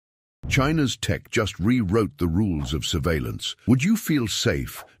China's tech just rewrote the rules of surveillance. Would you feel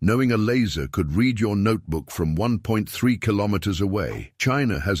safe knowing a laser could read your notebook from 1.3 kilometers away?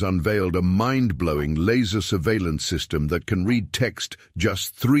 China has unveiled a mind-blowing laser surveillance system that can read text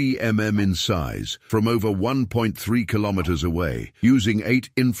just 3 mm in size from over 1.3 kilometers away. Using 8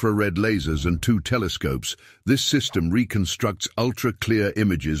 infrared lasers and 2 telescopes, this system reconstructs ultra-clear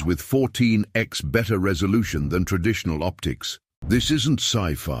images with 14x better resolution than traditional optics. This isn't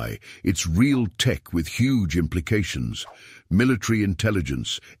sci-fi, it's real tech with huge implications. Military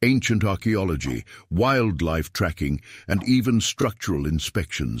intelligence, ancient archaeology, wildlife tracking, and even structural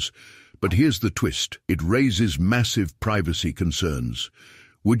inspections. But here's the twist, it raises massive privacy concerns.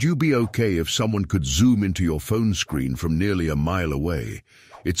 Would you be okay if someone could zoom into your phone screen from nearly a mile away?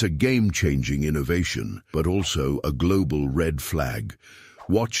 It's a game-changing innovation, but also a global red flag.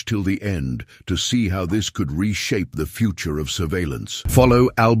 Watch till the end to see how this could reshape the future of surveillance. Follow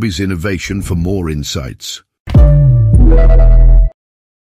Albys Innovation for more insights.